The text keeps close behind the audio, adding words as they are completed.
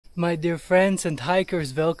My dear friends and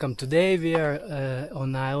hikers, welcome. Today we are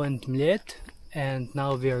on island Mljet, and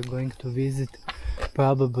now we are going to visit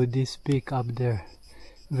probably this peak up there,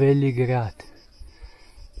 Velji Grad.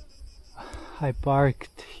 I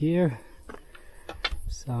parked here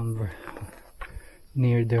somewhere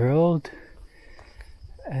near the road,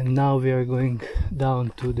 and now we are going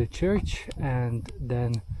down to the church and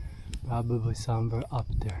then probably somewhere up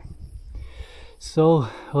there. So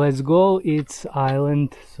let's go. It's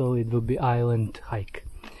island, so it will be island hike.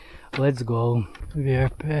 Let's go. We are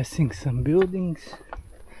passing some buildings,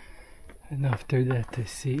 and after that I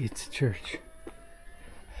see it's church.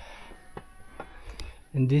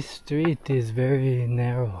 And this street is very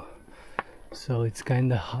narrow, so it's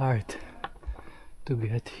kinda hard to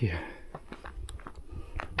get here.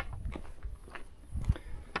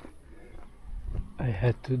 I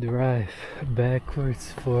had to drive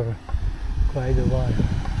backwards for quite a while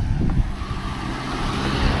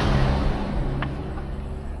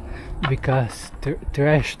because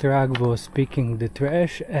trash truck was picking the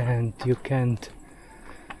trash, and you can't,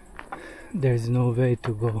 there's no way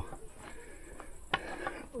to go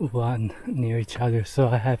one near each other, so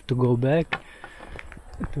I have to go back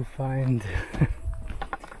to find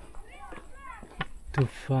a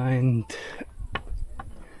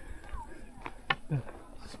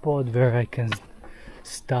spot where I can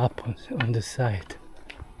stop on the side.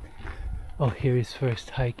 Oh, here is first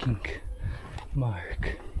hiking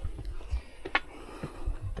mark.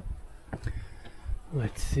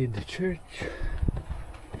 Let's see the church.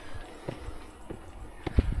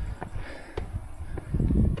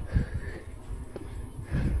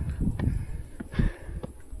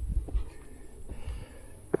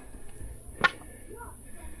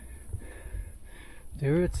 The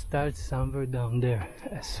route starts somewhere down there,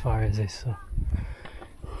 as far as I saw.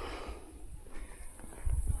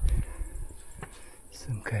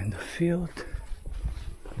 Some kind of field.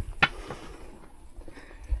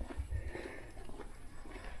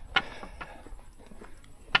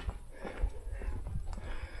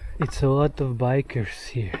 It's a lot of bikers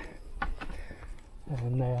here,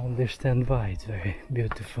 and I understand why. It's very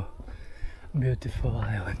beautiful, beautiful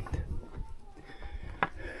island.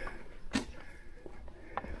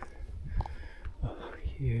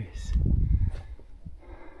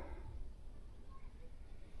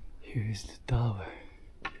 Here's the tower,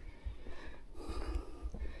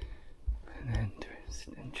 an entrance,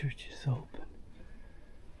 and church is open.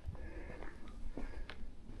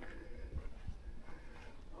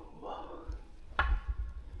 Wow.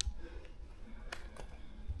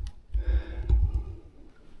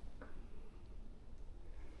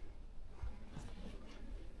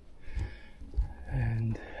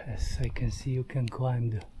 And as I can see, you can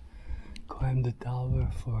climb the tower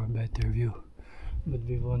for a better view, but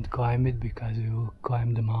we won't climb it because we will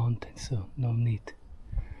climb the mountain, so no need.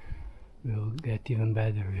 We'll get even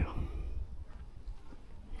better view.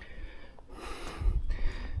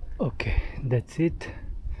 Okay, that's it.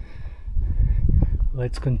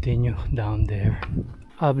 Let's continue down there.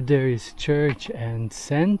 Up there is church and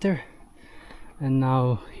center, and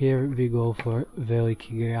now here we go for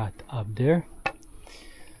Velji Grad up there.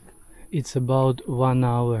 It's about 1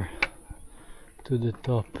 hour to the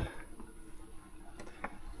top,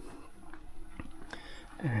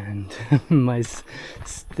 and my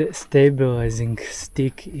stabilizing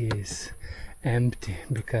stick is empty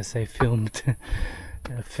because I filmed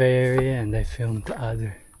a ferry and I filmed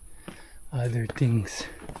other things.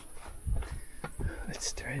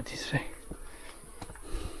 Let's try this way.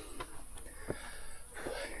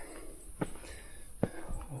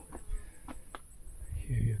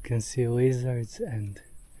 Here you can see lizards and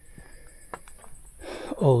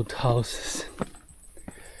old houses.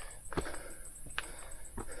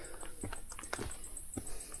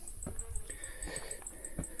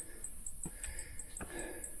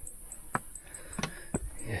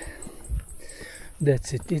 Yeah,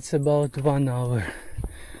 that's it. It's about 1 hour.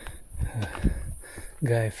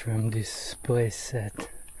 Guy from this place said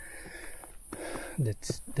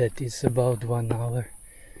that is about 1 hour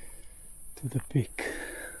to the peak.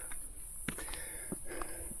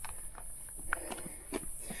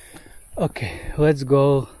 Okay, let's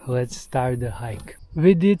go. Let's start the hike.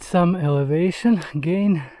 We did some elevation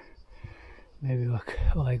gain, maybe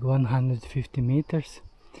like 150 meters,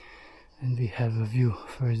 and we have a view,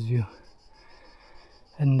 first view.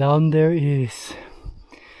 And down there is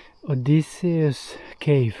Odysseus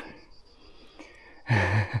cave.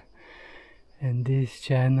 And this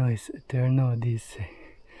channel is Eternal Odyssey.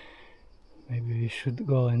 Maybe we should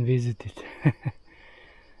go and visit it.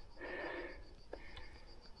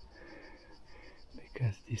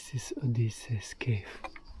 Because this is Odysseus cave.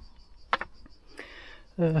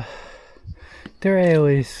 Trail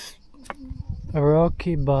is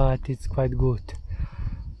rocky, but it's quite good,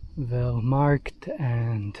 well marked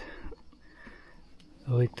and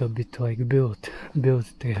a little bit like built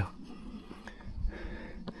trail,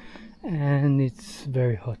 and it's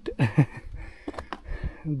very hot.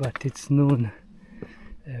 But it's noon,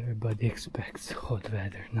 everybody expects hot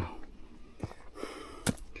weather now.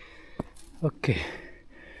 Okay,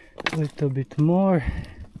 a little bit more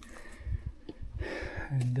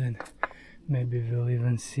and then maybe we'll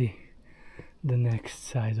even see the next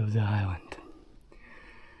side of the island.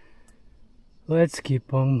 Let's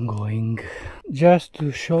keep on going. Just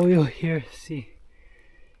to show you here, see,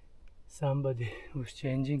 somebody was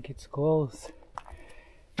changing its clothes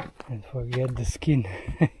and forget the skin.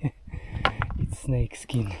 It's snake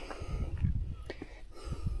skin.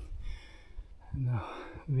 Now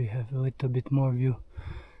we have a little bit more view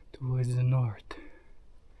towards the north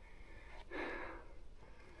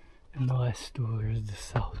and less towards the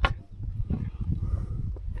south.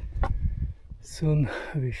 Soon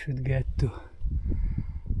we should get to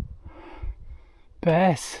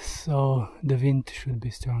pass, so the wind should be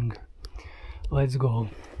stronger. Let's go.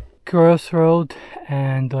 Crossroad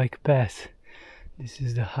and like pass. This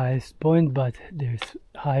is the highest point, but there's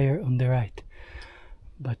higher on the right.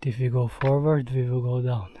 But if we go forward, we will go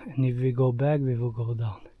down, and if we go back, we will go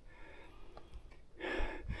down.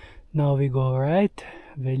 Now we go right,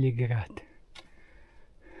 Velji Grad.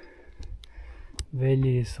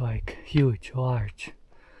 Velji is like huge, large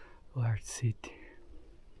city.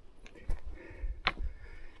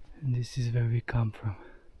 And this is where we come from,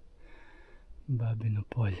 Babino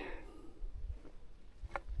Polje.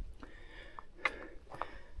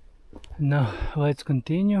 Now let's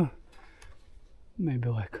continue, maybe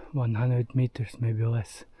like 100 meters, maybe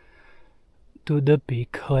less, to the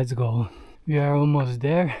peak. Let's go. We are almost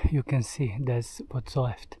there. You can see that's what's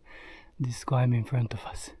left, this climb in front of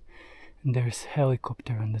us. And there's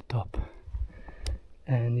helicopter on the top,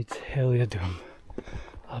 and it's heliodrome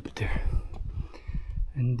up there,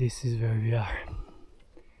 and this is where we are.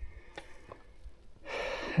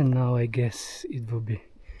 And now I guess it will be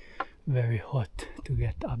very hot to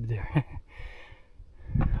get up there.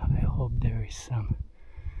 I hope there is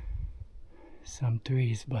some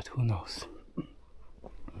trees, but who knows.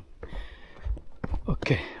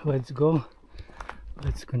 Okay, let's go.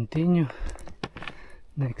 Let's continue.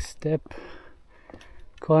 Next step,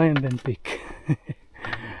 climb and pick.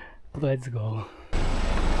 Let's go.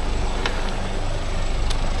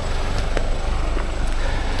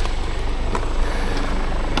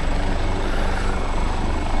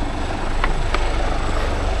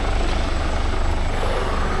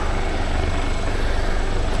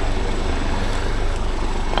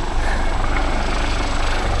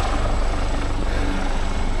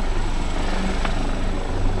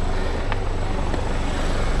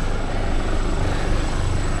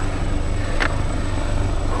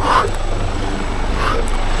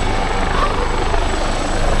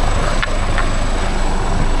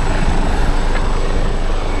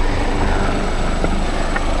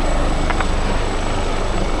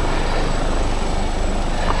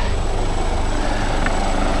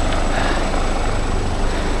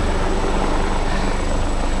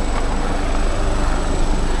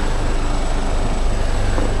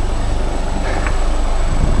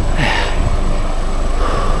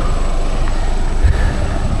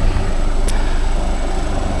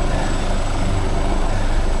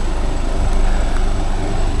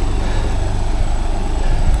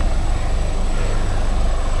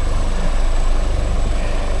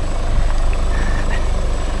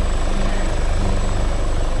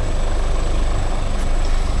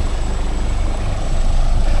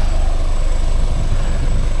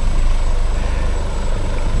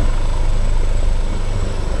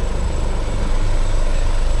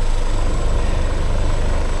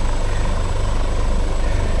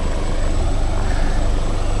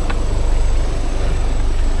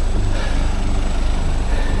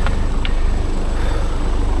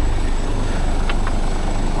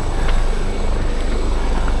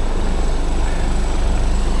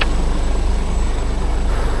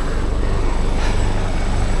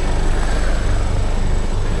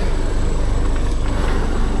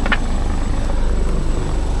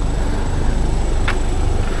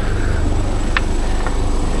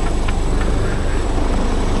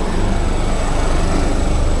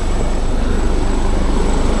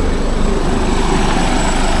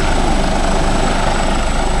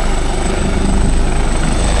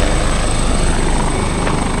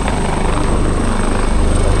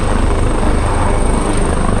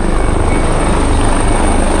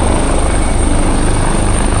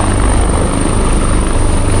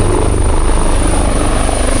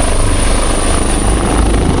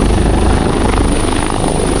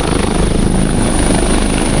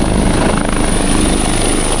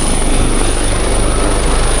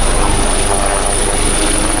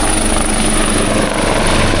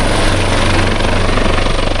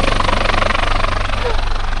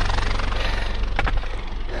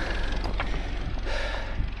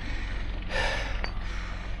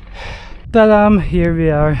 Ta-dam! Here we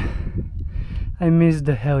are. I missed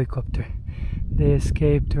the helicopter. They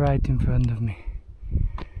escaped right in front of me.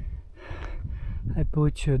 I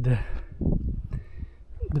put you the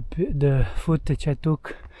footage I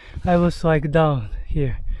took. I was like down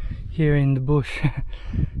here in the bush,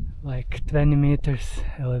 like 20 meters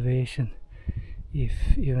elevation,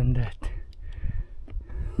 if even that.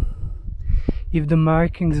 If the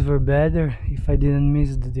markings were better, if I didn't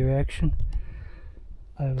miss the direction,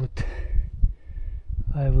 I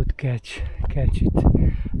would catch it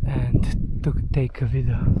and take a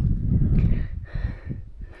video.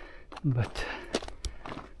 But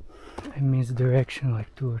I missed direction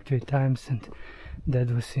like 2 or 3 times, and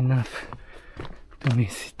that was enough to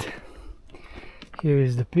miss it. Here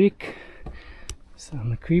is the peak,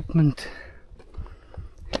 some equipment.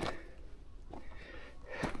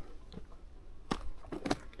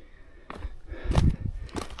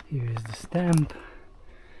 Here is the stamp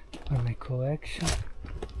for my collection.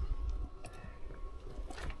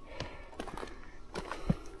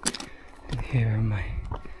 And here are my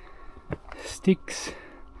sticks,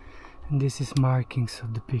 and this is markings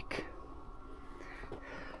of the peak.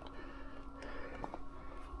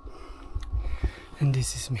 And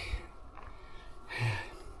this is me.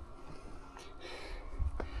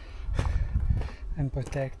 I'm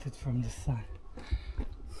protected from the sun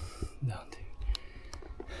down there.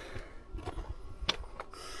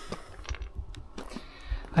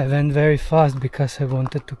 I went very fast because I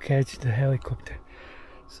wanted to catch the helicopter,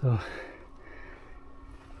 so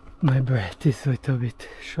my breath is a little bit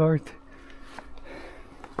short,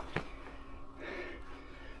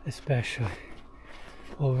 especially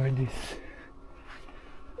over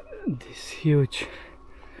this huge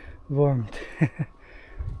warmth.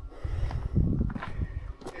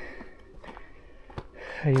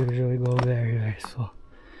 I usually go very, very slow,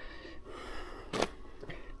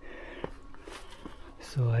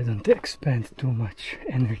 so I don't expend too much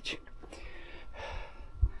energy.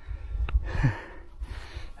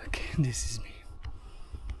 Okay, this is me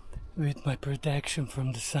with my protection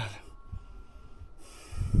from the sun.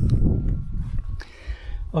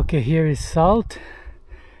 Okay, here is south.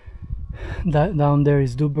 Down there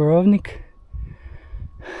is Dubrovnik.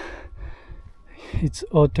 It's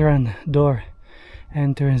Otran door,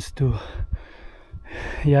 entrance to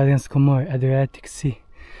Jadransko more, Adriatic Sea.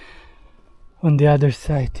 On the other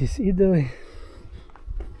side is Italy.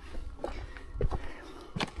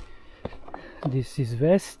 This is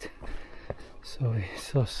west, so we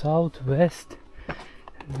saw south, west.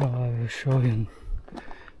 Now I will show you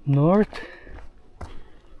north,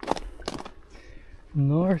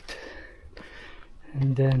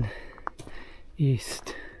 and then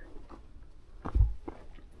east.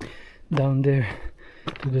 Down there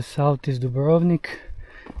to the south is Dubrovnik,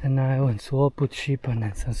 an island, Sloput, Šipan,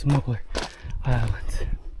 and some smaller islands.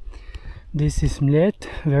 This is Mljet,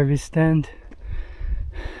 where we stand.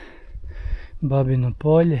 Babino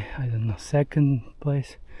Polje, I don't know, second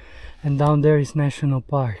place. And down there is National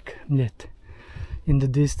Park, Mljet. In the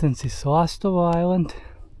distance is Lastovo Island,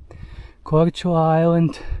 Korčula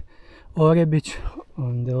Island, Orebić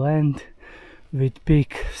on the land with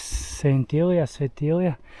peak St. Ilya, Svet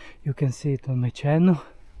Ilya. You can see it on my channel.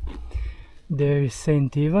 There is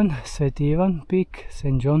St. Ivan, Svet Ivan peak,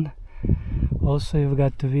 St. John. Also you've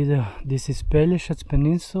got the video. This is Pelješac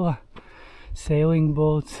Peninsula, sailing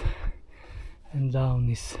boats, and down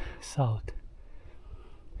is south.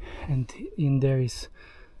 And in there is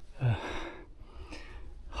a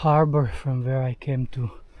harbor from where I came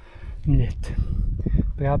to Mljet.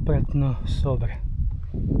 Prapratno Sobra.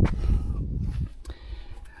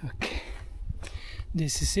 Okay,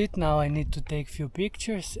 this is it. Now I need to take few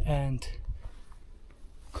pictures and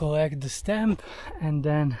collect the stamp, and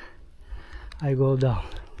then I go down.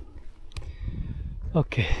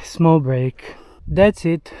 Okay, small break. That's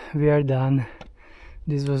it, we are done.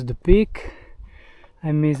 This was the peak.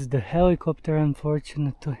 I missed the helicopter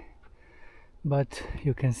unfortunately, but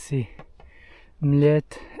you can see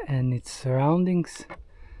Mljet and its surroundings.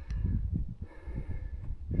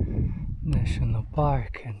 National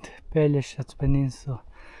Park and Pelješac Peninsula.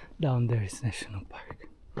 Down there is National Park.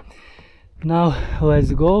 Now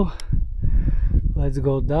let's go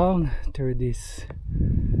down through these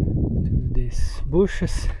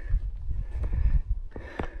bushes,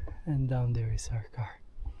 and down there is our car.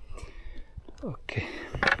 Okay,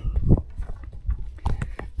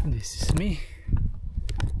 this is me.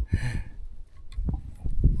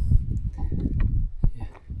 Yeah.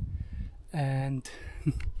 And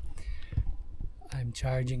I'm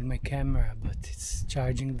charging my camera, but it's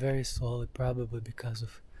charging very slowly, probably because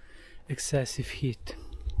of excessive heat.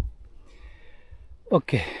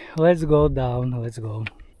 Okay, let's go down, let's go.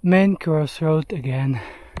 Main crossroad again.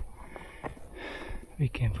 We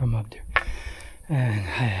came from up there. And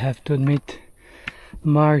I have to admit,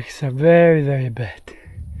 marks are very, very bad.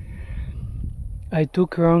 I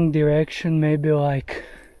took wrong direction maybe like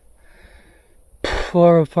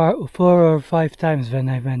 4 or 5 times when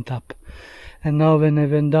I went up. And now when I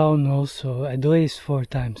went down also at least 4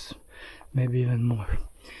 times, maybe even more.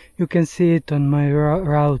 You can see it on my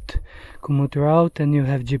route, commute route, and you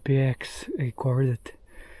have GPX recorded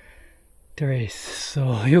trace.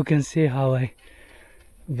 So you can see how I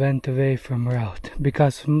went away from route,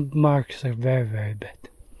 because marks are very, very bad.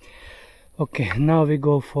 Okay, now we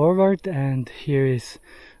go forward, and here is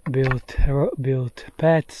built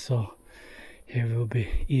path, so here will be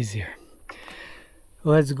easier.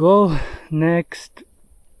 Let's go next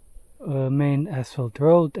main asphalt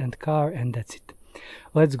road and car, and that's it.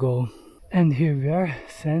 Let's go. And here we are,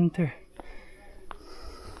 center,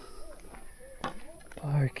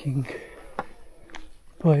 parking,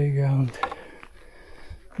 playground,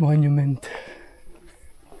 monument,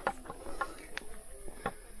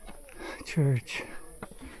 church.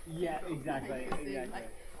 Yeah, exactly.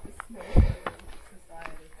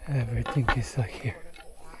 Everything is like here.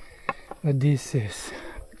 But this is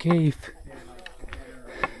cave,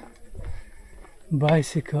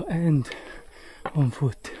 bicycle and on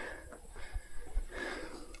foot.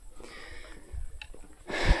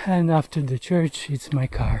 And after the church, it's my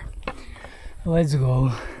car. Let's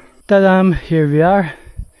go. Ta-da! Here we are.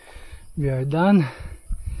 We are done.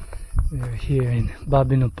 We are here in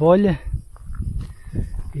Babino Polje.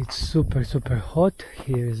 It's super, super hot.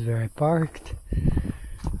 Here is where I parked.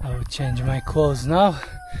 I will change my clothes now.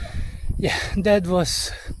 Yeah, that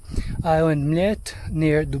was island Mljet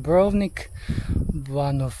near Dubrovnik,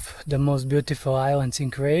 one of the most beautiful islands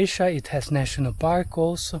in Croatia. It has national park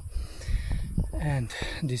also. And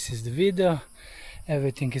this is the video.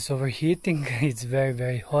 Everything is overheating. It's very,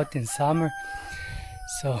 very hot in summer.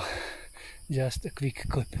 So just a quick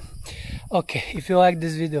clip. Okay, if you like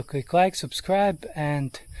this video, click like, subscribe,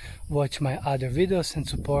 and watch my other videos and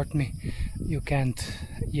support me. You can't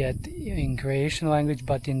yet in Croatian language,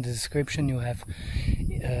 but in the description you have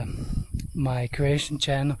my Croatian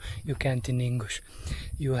channel. You can't in English.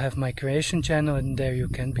 You have my Croatian channel, and there you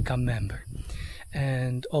can become member.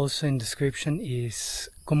 And also in description is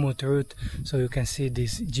commute route, so you can see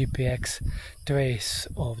this GPX trace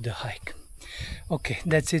of the hike. Okay,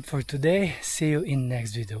 that's it for today. See you in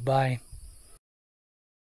next video. Bye.